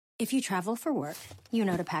If you travel for work, you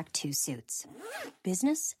know to pack 2 suits.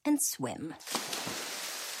 Business and swim.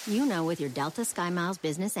 You know with your Delta SkyMiles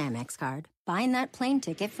Business Amex card, buying that plane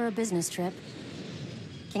ticket for a business trip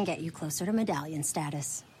can get you closer to medallion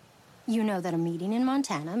status. You know that a meeting in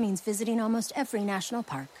Montana means visiting almost every national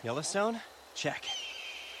park. Yellowstone? Check.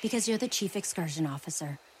 Because you're the chief excursion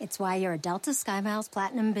officer. It's why you're a Delta SkyMiles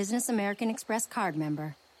Platinum Business American Express card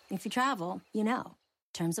member. If you travel, you know.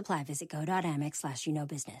 Terms apply. Visit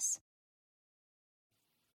go.amex/you-know-business.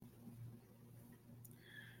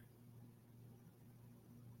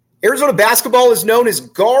 Arizona basketball is known as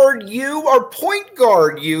Guard U, or Point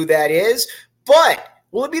Guard U, that is. But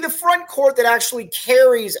will it be the front court that actually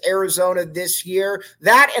carries Arizona this year?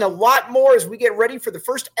 That and a lot more as we get ready for the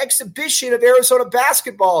first exhibition of Arizona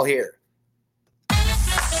basketball here.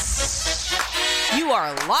 You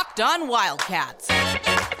are Locked On Wildcats,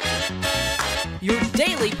 your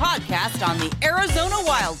daily podcast on the Arizona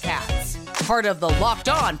Wildcats, part of the Locked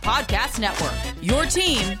On Podcast Network, your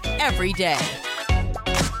team every day.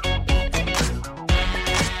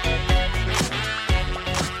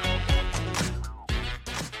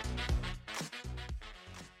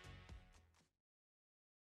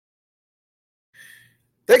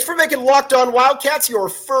 Thanks for making Locked On Wildcats your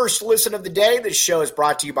first listen of the day. This show is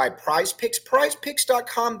brought to you by Prize Picks,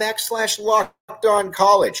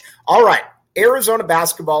 prizepicks.com/LockedOnCollege. All right, Arizona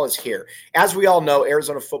basketball is here. As we all know,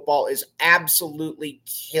 Arizona football is absolutely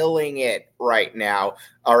killing it right now.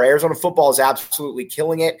 Or Arizona football is absolutely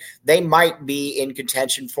killing it. They might be in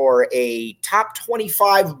contention for a top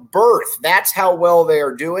 25 berth. That's how well they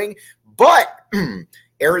are doing. But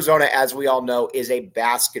Arizona, as we all know, is a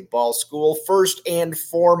basketball school first and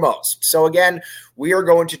foremost. So again, we are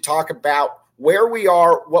going to talk about where we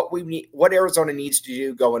are, what we need, what Arizona needs to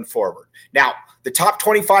do going forward. Now, the top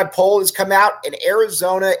 25 poll has come out, and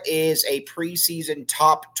Arizona is a preseason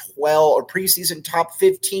top 12 or preseason top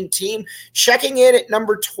 15 team, checking in at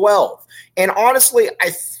number 12. And honestly,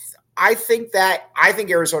 I think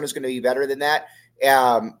Arizona is going to be better than that.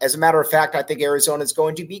 As a matter of fact, I think Arizona is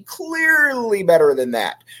going to be clearly better than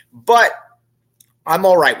that. But I'm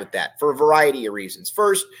all right with that for a variety of reasons.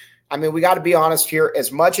 First, I mean, we got to be honest here.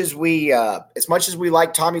 As much as we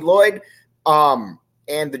like Tommy Lloyd and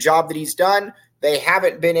the job that he's done, they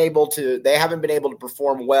haven't been able to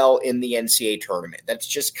perform well in the NCAA tournament. That's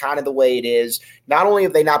just kind of the way it is. Not only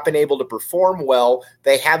have they not been able to perform well,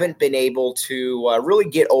 they haven't been able to really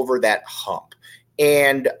get over that hump.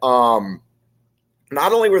 And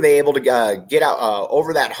not only were they able to get out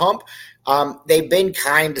over that hump, they've been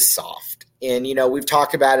kind of soft. And, you know, we've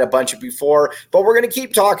talked about it a bunch before, but we're going to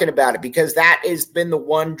keep talking about it because that has been the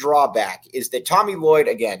one drawback is that Tommy Lloyd,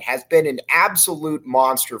 again, has been an absolute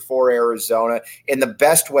monster for Arizona in the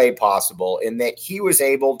best way possible, in that he was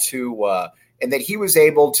able to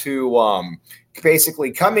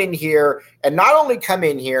basically come in here and not only come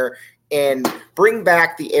in here and bring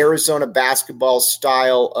back the Arizona basketball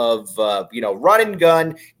style of, run and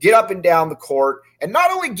gun, get up and down the court, and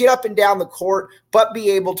not only get up and down the court, but be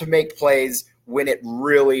able to make plays when it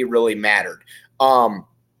really, really mattered. In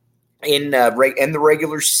the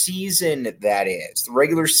regular season, that is. The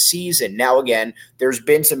regular season. Now, again, there's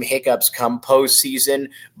been some hiccups come postseason,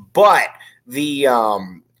 but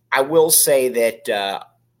I will say that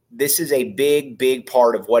this is a big, big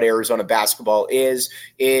part of what Arizona basketball is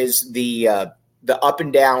the up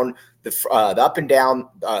and down, the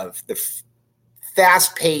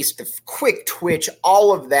fast-paced, the quick twitch,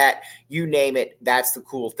 all of that, you name it. That's the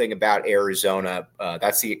cool thing about Arizona.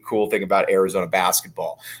 That's the cool thing about Arizona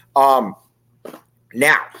basketball. But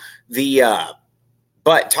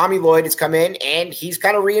Tommy Lloyd has come in and he's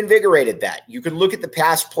kind of reinvigorated that. You could look at the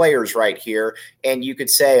past players right here and you could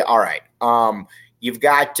say, all right, you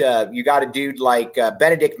got a dude like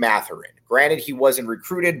Benedict Mathurin. Granted, he wasn't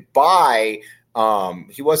recruited by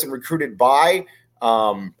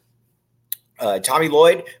Tommy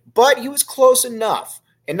Lloyd, but he was close enough.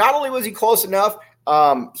 And not only was he close enough,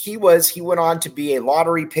 he went on to be a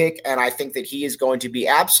lottery pick, and I think that he is going to be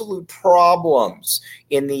absolute problems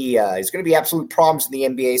in the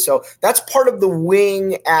NBA. So that's part of the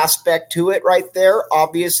wing aspect to it right there.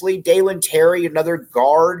 Obviously, Dalen Terry, another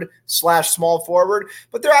guard / small forward,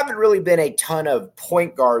 but there haven't really been a ton of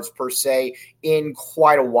point guards per se in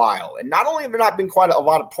quite a while. And not only have there not been quite a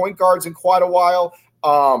lot of point guards in quite a while,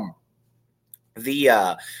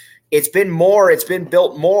 it's been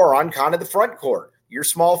built more on kind of the front court. Your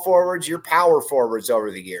small forwards, your power forwards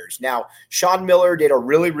over the years. Now, Sean Miller did a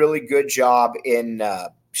really, really good job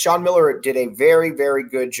Sean Miller did a very, very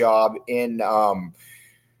good job in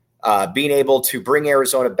being able to bring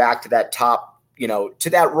Arizona back to that top to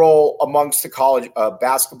that role amongst the college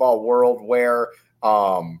basketball world where,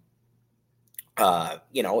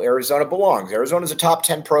 Arizona belongs. Arizona's a top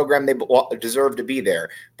 10 program. They deserve to be there.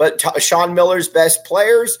 But Sean Miller's best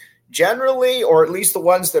players generally, or at least the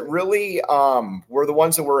ones that really were the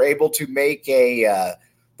ones that were able to make a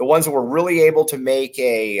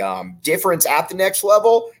difference at the next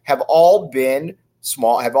level, have all been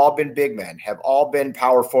small, have all been big men, have all been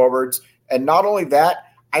power forwards. And not only that,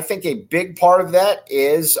 I think a big part of that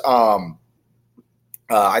is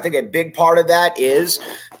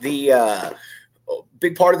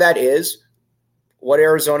what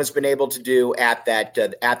Arizona's been able to do at that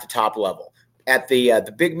at the top level, at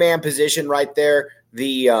the big man position right there.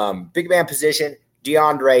 The big man position: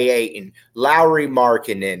 DeAndre Ayton, Lauri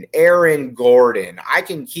Markkanen, Aaron Gordon. I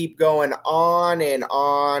can keep going on and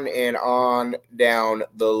on and on down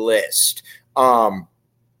the list.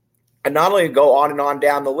 And not only go on and on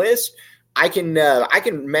down the list, I can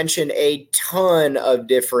mention a ton of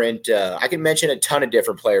different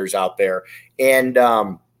players out there, and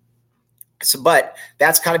but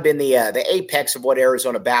that's kind of been the apex of what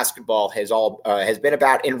Arizona basketball has been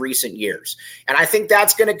about in recent years, and I think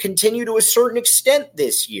that's going to continue to a certain extent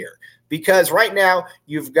this year. Because right now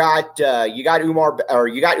you got Umar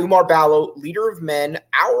Ballo, leader of men,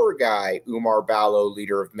 our guy Umar Ballo,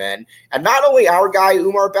 leader of men, and not only our guy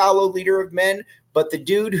Umar Ballo, leader of men, but the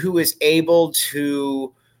dude who is able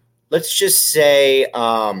to, let's just say,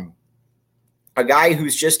 a guy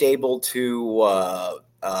who's just able to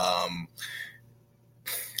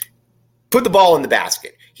put the ball in the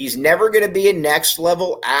basket. He's never going to be a next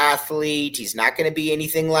level athlete. He's not going to be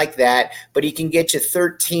anything like that, but he can get you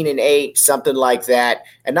 13 and 8, something like that.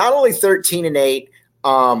 And not only 13 and 8,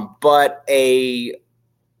 but a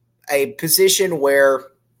position where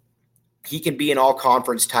he can be an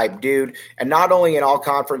all-conference type dude, and not only an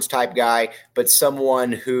all-conference type guy, but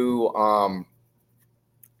someone who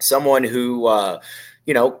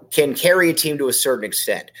can carry a team to a certain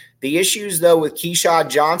extent. The issues, though, with Keyshawn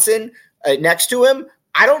Johnson next to him,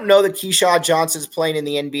 I don't know that Keyshawn Johnson's playing in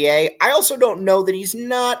the NBA. I also don't know that he's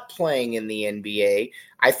not playing in the NBA.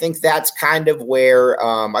 I think that's kind of where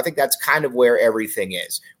everything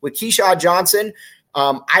is. With Keyshawn Johnson,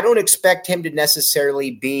 I don't expect him to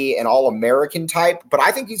necessarily be an All-American type, but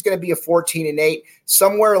I think he's going to be a 14 and 8,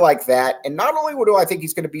 somewhere like that. And not only do I think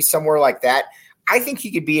he's going to be somewhere like that, I think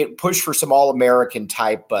he could be pushed for some All-American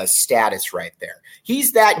type status right there.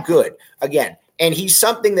 He's that good, again, and he's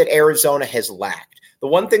something that Arizona has lacked. The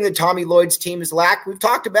one thing that Tommy Lloyd's team has lacked, we've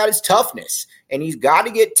talked about, is toughness, and he's got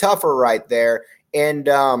to get tougher right there. And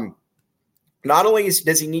not only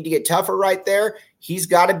does he need to get tougher right there, he's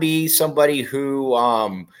got to be somebody who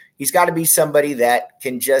that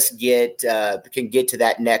can just get to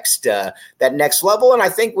that next level. And I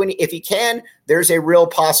think if he can, there's a real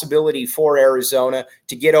possibility for Arizona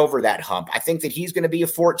to get over that hump. I think that he's going to be a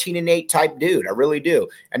 14 and 8 type dude. I really do.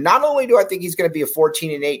 And not only do I think he's going to be a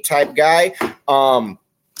 14 and 8 type guy, I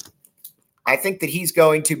think that he's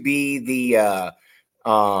going to be the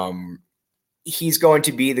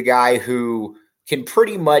guy who can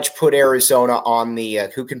pretty much put Arizona on the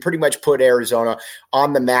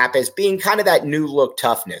map as being kind of that new look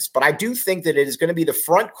toughness. But I do think that it is going to be the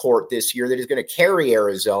front court this year that is going to carry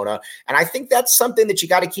Arizona. And I think that's something that you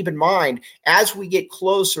got to keep in mind as we get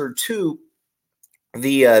closer to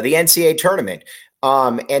the NCAA tournament.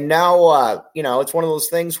 And now, it's one of those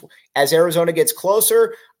things as Arizona gets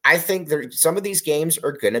closer, I think some of these games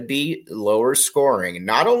are going to be lower scoring. And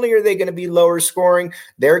not only are they going to be lower scoring,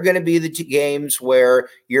 they're going to be the games where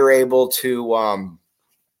you're able to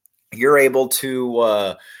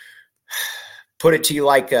put it to you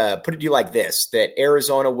like this, that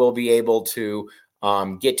Arizona will be able to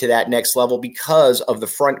get to that next level because of the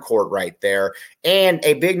front court right there. And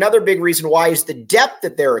another big reason why is the depth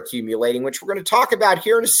that they're accumulating, which we're going to talk about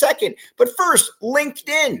here in a second. But first,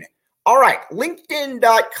 LinkedIn. All right,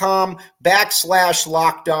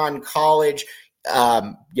 LinkedIn.com/LockedOnCollege.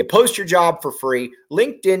 You post your job for free.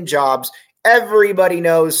 LinkedIn Jobs. Everybody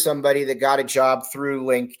knows somebody that got a job through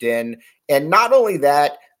LinkedIn. And not only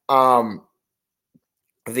that,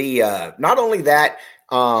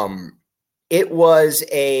 it was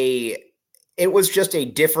just a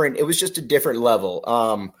different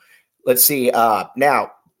level. Let's see.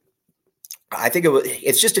 Now, I think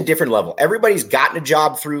it's just a different level. Everybody's gotten a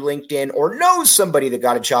job through LinkedIn or knows somebody that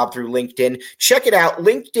got a job through LinkedIn. Check it out,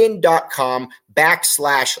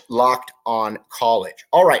 linkedin.com/LockedOnCollege.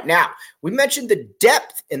 All right. Now, we mentioned the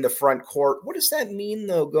depth in the front court. What does that mean,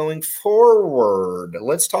 though, going forward?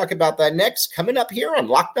 Let's talk about that next, coming up here on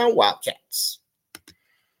Locked On Wildcats.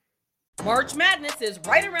 March Madness is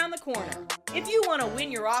right around the corner. If you want to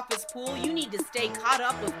win your office pool, you need to stay caught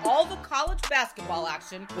up with all the college basketball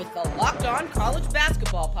action with the Locked On College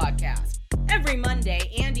Basketball Podcast. Every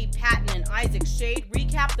Monday, Andy Patton and Isaac Shade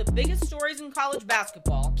recap the biggest stories in college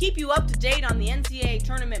basketball, keep you up to date on the NCAA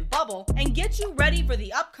tournament bubble, and get you ready for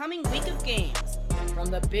the upcoming week of games.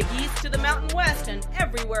 From the Big East to the Mountain West and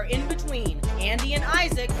everywhere in between, Andy and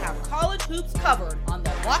Isaac have college hoops covered on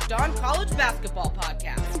the Locked On College Basketball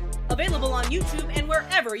Podcast. Available on YouTube and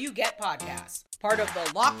wherever you get podcasts. Part of the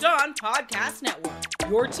Locked On Podcast Network.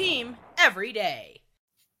 Your team every day.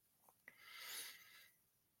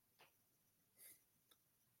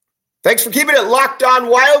 Thanks for keeping it Locked On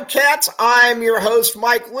Wildcats. I'm your host,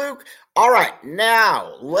 Mike Luke. All right,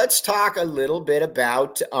 now let's talk a little bit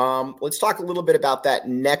about that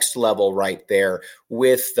next level right there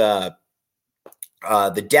with the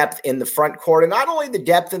depth in the front court, and not only the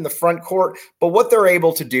depth in the front court, but what they're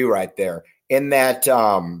able to do right there in that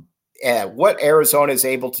what Arizona is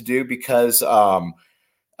able to do because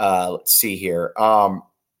let's see here. The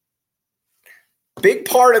big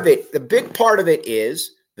part of it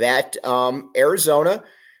is that Arizona,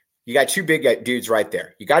 you got two big dudes right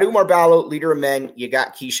there. You got Oumar Ballo, leader of men. You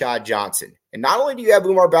got Keyshawn Johnson. And not only do you have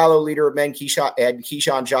Oumar Ballo, leader of men,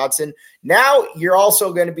 Keyshawn Johnson, now you're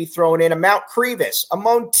also going to be throwing in a Mount Crevis, a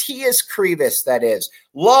Montius Crevis, that is.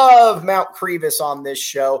 Love Mount Crevis on this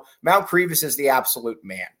show. Mount Crevis is the absolute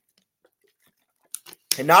man.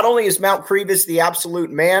 And not only is Mount Crevis the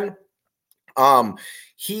absolute man,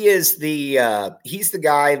 he's the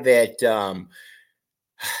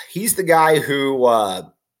guy who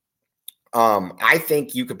I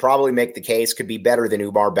think you could probably make the case could be better than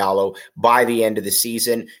Oumar Ballo by the end of the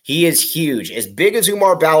season. He is huge. As big as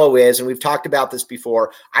Oumar Ballo is, and we've talked about this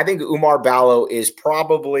before, I think Oumar Ballo is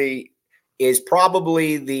probably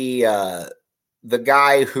the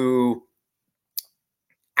guy who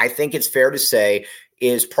I think it's fair to say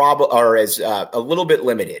is a little bit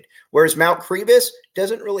limited. Whereas Mount Crevis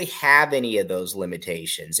doesn't really have any of those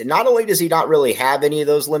limitations. And not only does he not really have any of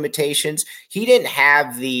those limitations, again, I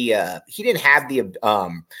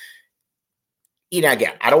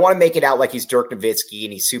don't want to make it out like he's Dirk Nowitzki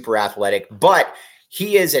and he's super athletic, but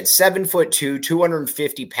he is at 7'2",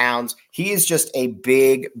 250 pounds. He is just a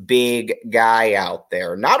big, big guy out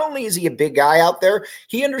there. Not only is he a big guy out there,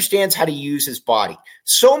 he understands how to use his body.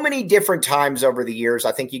 So many different times over the years,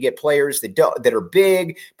 I think you get players that are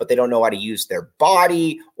big, but they don't know how to use their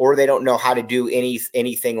body, or they don't know how to do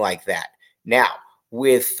anything like that. Now,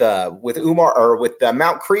 with Oumar or with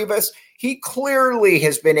Mount Crevis, he clearly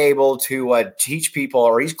has been able to teach people,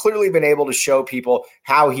 or he's clearly been able to show people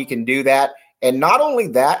how he can do that. And not only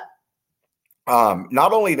that,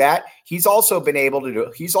 he's also been able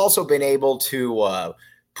to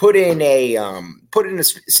put in a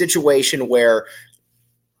situation where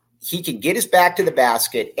he can get his back to the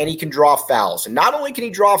basket and he can draw fouls. And not only can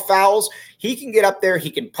he draw fouls, he can get up there,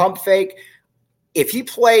 he can pump fake. If he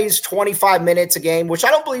plays 25 minutes a game, which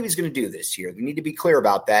I don't believe he's going to do this year, we need to be clear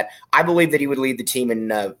about that. I believe that he would lead the team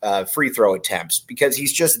in free throw attempts because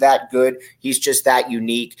he's just that good. He's just that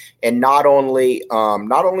unique. And not only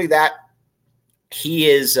that, he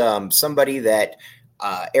is somebody that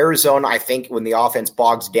Arizona, I think when the offense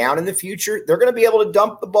bogs down in the future, they're going to be able to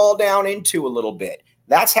dump the ball down into a little bit.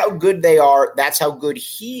 That's how good they are. That's how good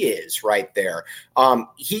he is right there.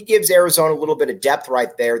 He gives Arizona a little bit of depth right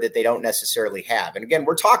there that they don't necessarily have. And again,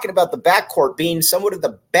 we're talking about the backcourt being somewhat of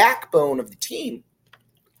the backbone of the team.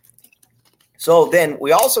 So then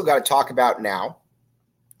we also got to talk about now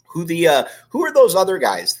who are those other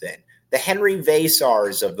guys then? The Henry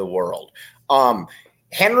Vasars of the world.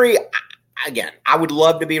 Henry, again, I would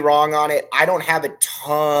love to be wrong on it. I don't have a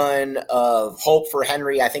ton of hope for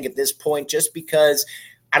Henry, I think, at this point, just because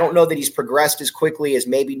I don't know that he's progressed as quickly as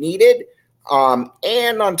maybe needed.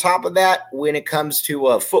 And on top of that, when it comes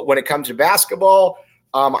to basketball,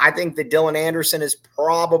 I think that Dylan Anderson has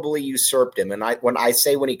probably usurped him. And when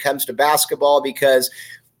he comes to basketball, because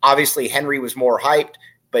obviously Henry was more hyped,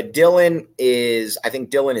 but Dylan is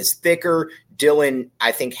thicker. Dylan,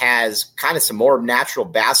 I think, has kind of some more natural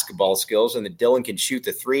basketball skills, and that Dylan can shoot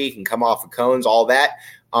the three, can come off the cones, all that.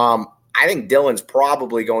 I think Dylan's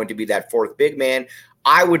probably going to be that fourth big man.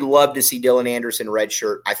 I would love to see Dylan Anderson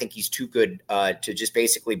redshirt. I think he's too good to just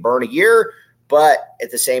basically burn a year. But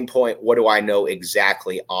at the same point, what do I know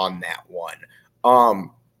exactly on that one?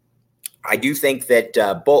 I do think though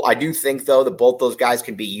that both those guys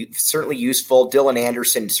can be certainly useful. Dylan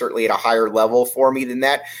Anderson certainly at a higher level for me than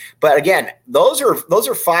that. But again, those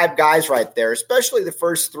are five guys right there, especially the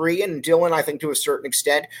first three, and Dylan, I think, to a certain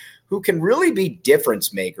extent, who can really be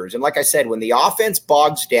difference makers. And like I said, when the offense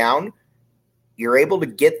bogs down, you're able to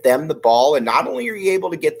get them the ball. And not only are you able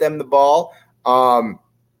to get them the ball,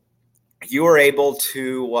 you're able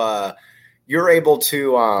to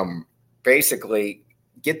basically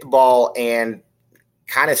get the ball and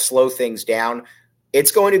kind of slow things down.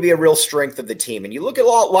 It's going to be a real strength of the team. And you look at a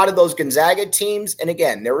lot of those Gonzaga teams, and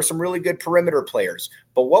again, there were some really good perimeter players.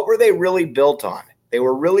 But what were they really built on? They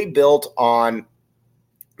were really built on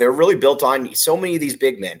so many of these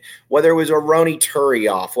big men, whether it was a Roni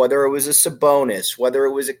Turioff, whether it was a Sabonis, whether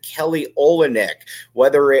it was a Kelly Olynyk,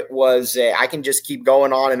 whether it was I can just keep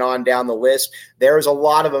going on and on down the list. There's a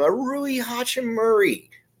lot of them. A Rui Hachimura.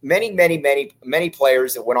 Many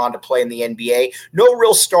players that went on to play in the NBA. No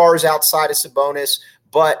real stars outside of Sabonis,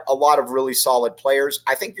 but a lot of really solid players.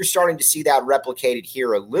 I think you're starting to see that replicated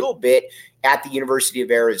here a little bit at the University of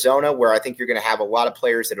Arizona, where I think you're going to have a lot of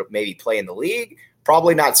players that maybe play in the league,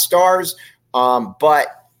 probably not stars, but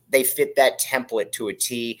they fit that template to a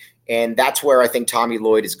T, and that's where I think Tommy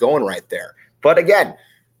Lloyd is going right there. But again,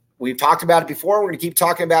 we've talked about it before. We're going to keep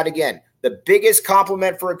talking about it again. The biggest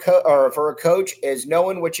compliment for a coach is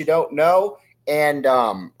knowing what you don't know, and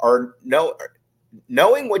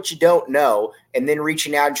knowing what you don't know, and then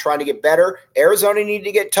reaching out and trying to get better. Arizona needed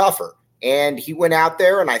to get tougher, and he went out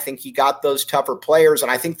there, and I think he got those tougher players.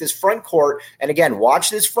 And I think this front court, and again,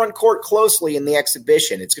 watch this front court closely in the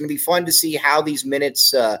exhibition. It's going to be fun to see how these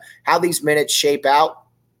minutes shape out.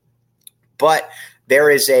 But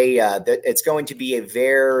there is it's going to be a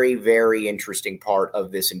very, very interesting part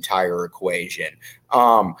of this entire equation.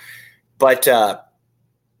 But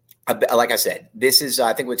like I said, this is,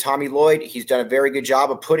 I think with Tommy Lloyd, he's done a very good job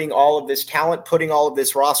of putting all of this talent, putting all of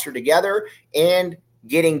this roster together, and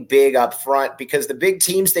getting big up front, because the big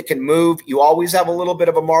teams that can move, you always have a little bit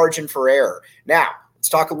of a margin for error. Now, let's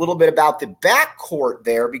talk a little bit about the backcourt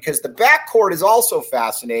there, because the backcourt is also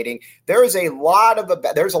fascinating. There's a lot of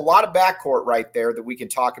backcourt right there that we can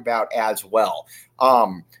talk about as well.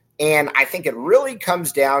 And I think it really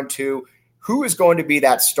comes down to who is going to be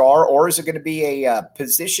that star, or is it going to be a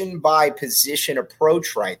position-by-position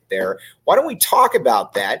approach right there? Why don't we talk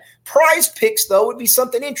about that? Prize Picks, though, would be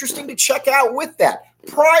something interesting to check out with that.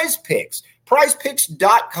 Prize Picks.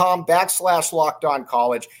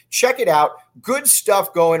 PrizePicks.com/LockedOnCollege. Check it out. Good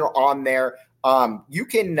stuff going on there. You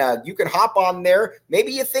can hop on there.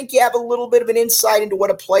 Maybe you think you have a little bit of an insight into what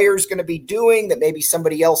a player is going to be doing that maybe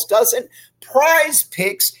somebody else doesn't. Prize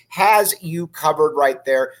Picks has you covered right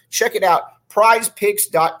there. Check it out.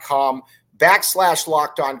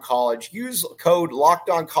 PrizePicks.com/LockedOnCollege. Use code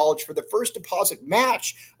LockedOnCollege for the first deposit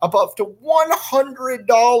match of up to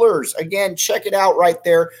 $100. Again, check it out right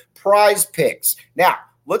there. Prize Picks. Now,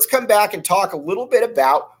 let's come back and talk a little bit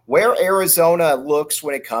about where Arizona looks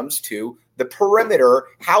when it comes to the perimeter,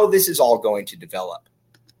 how this is all going to develop.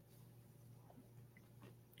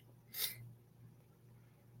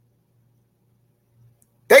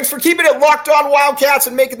 Thanks for keeping it locked on Wildcats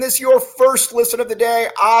and making this your first listen of the day.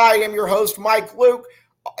 I am your host, Mike Luke.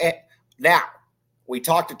 Now, we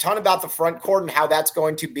talked a ton about the front court and how that's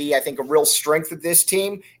going to be, I think, a real strength of this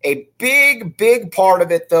team. A big, big part of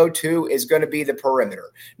it, though, too, is going to be the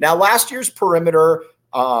perimeter. Now, last year's perimeter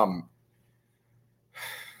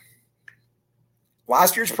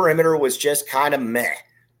was just kind of meh.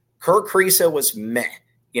 Kirk Kriisa was meh.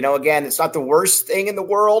 Again, it's not the worst thing in the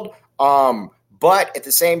world, but at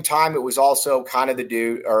the same time, it was also kind of the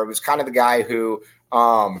guy who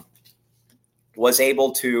was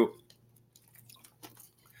able to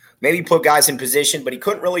maybe put guys in position, but he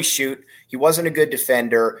couldn't really shoot. He wasn't a good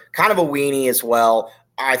defender, kind of a weenie as well.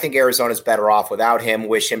 I think Arizona's better off without him.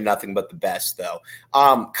 Wish him nothing but the best, though.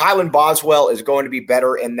 Kylan Boswell is going to be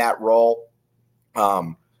better in that role.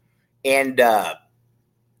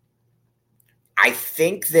 I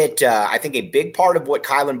think a big part of what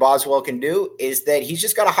Kylan Boswell can do is that he's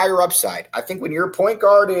just got a higher upside. I think when you're a point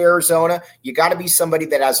guard at Arizona, you got to be somebody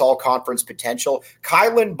that has all conference potential.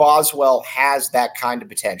 Kylan Boswell has that kind of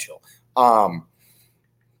potential. And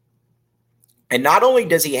not only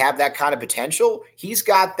does he have that kind of potential, he's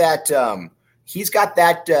got the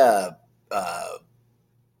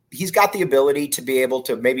ability to be able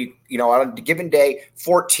to maybe, on a given day,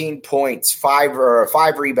 14 points, 5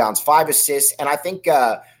 rebounds, 5 assists. And I think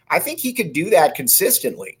he could do that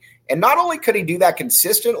consistently. And not only could he do that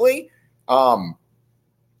consistently,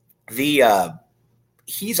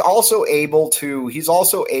 he's also able to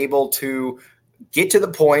get to the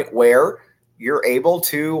point where you're able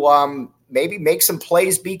to maybe make some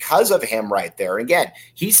plays because of him right there. And again,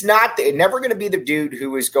 he's never going to be the dude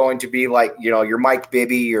who is going to be like, your Mike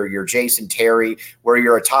Bibby or your Jason Terry, where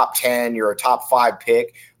you're a top 10, you're a top 5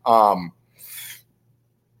 pick.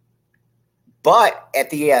 But at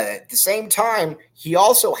the same time, he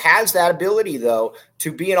also has that ability, though,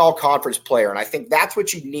 to be an all-conference player. And I think that's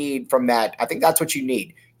what you need from that. I think that's what you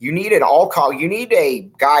need. You need you need a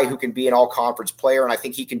guy who can be an all-conference player, and I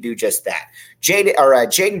think he can do just that.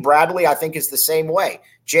 Jaden Bradley, I think, is the same way.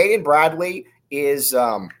 Jaden Bradley is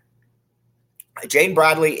a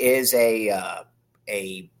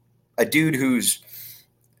dude who's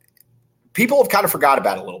people have kind of forgot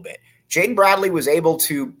about a little bit. Jaden Bradley was able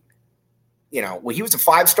to, when he was a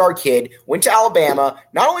 5-star kid, went to Alabama.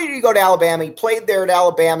 Not only did he go to Alabama, he played there at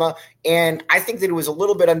Alabama, and I think that it was a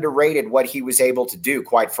little bit underrated what he was able to do,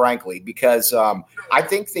 quite frankly, because I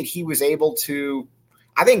think that he was able to.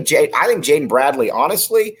 I think Jaden Bradley,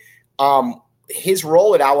 honestly, his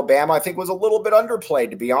role at Alabama, I think, was a little bit underplayed,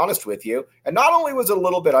 to be honest with you. And not only was it a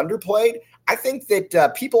little bit underplayed, I think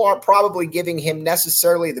that people aren't probably giving him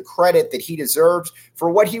necessarily the credit that he deserves for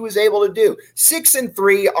what he was able to do.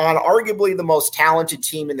 6-3 on arguably the most talented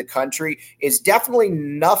team in the country is definitely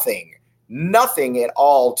nothing at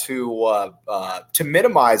all to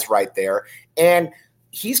minimize right there. And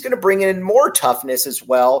he's going to bring in more toughness as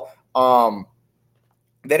well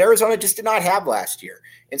that Arizona just did not have last year.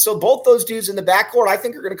 And so both those dudes in the backcourt, I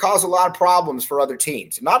think, are going to cause a lot of problems for other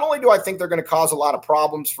teams. Not only do I think they're going to cause a lot of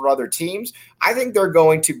problems for other teams, I think they're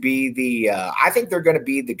going to be the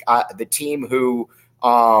team who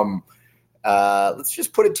let's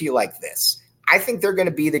just put it to you like this. I think they're going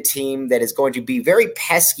to be the team that is going to be very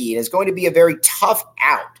pesky and is going to be a very tough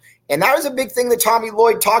out. And that was a big thing that Tommy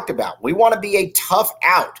Lloyd talked about. We want to be a tough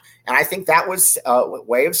out. And I think that was a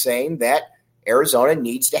way of saying that Arizona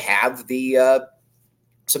needs to have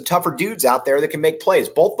some tougher dudes out there that can make plays.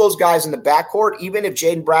 Both those guys in the backcourt, even if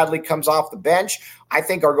Jaden Bradley comes off the bench, I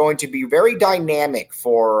think are going to be very dynamic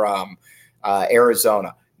for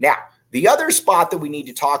Arizona. Now, the other spot that we need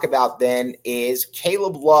to talk about then is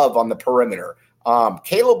Caleb Love on the perimeter.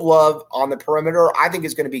 Caleb Love on the perimeter, I think,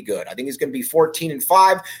 is going to be good. I think he's going to be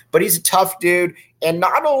 14-5, but he's a tough dude. And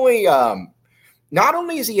not only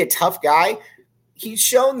is he a tough guy, he's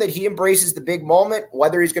shown that he embraces the big moment.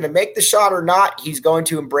 Whether he's going to make the shot or not, he's going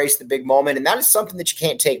to embrace the big moment, and that is something that you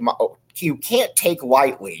can't take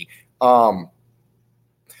lightly.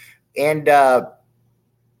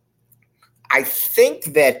 I think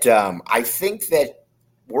that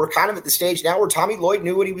we're kind of at the stage now where Tommy Lloyd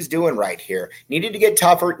knew what he was doing right here. Needed to get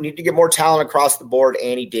tougher, needed to get more talent across the board,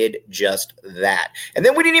 and he did just that. And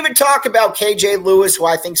then we didn't even talk about KJ Lewis, who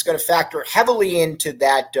I think is going to factor heavily into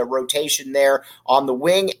that rotation there on the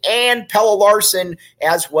wing, and Pella Larson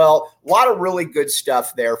as well. A lot of really good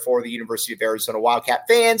stuff there for the University of Arizona Wildcat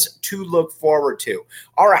fans to look forward to.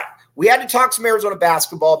 All right, we had to talk some Arizona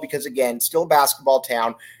basketball because, again, still a basketball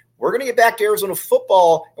town. We're going to get back to Arizona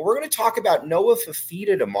football, and we're going to talk about Noah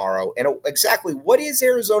Fifita tomorrow and exactly what is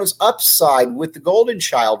Arizona's upside with the Golden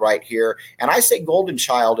Child right here. And I say Golden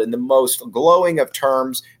Child in the most glowing of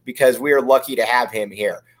terms because we are lucky to have him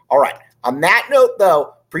here. All right. On that note,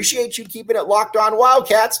 though, appreciate you keeping it locked on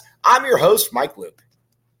Wildcats. I'm your host, Mike Luke.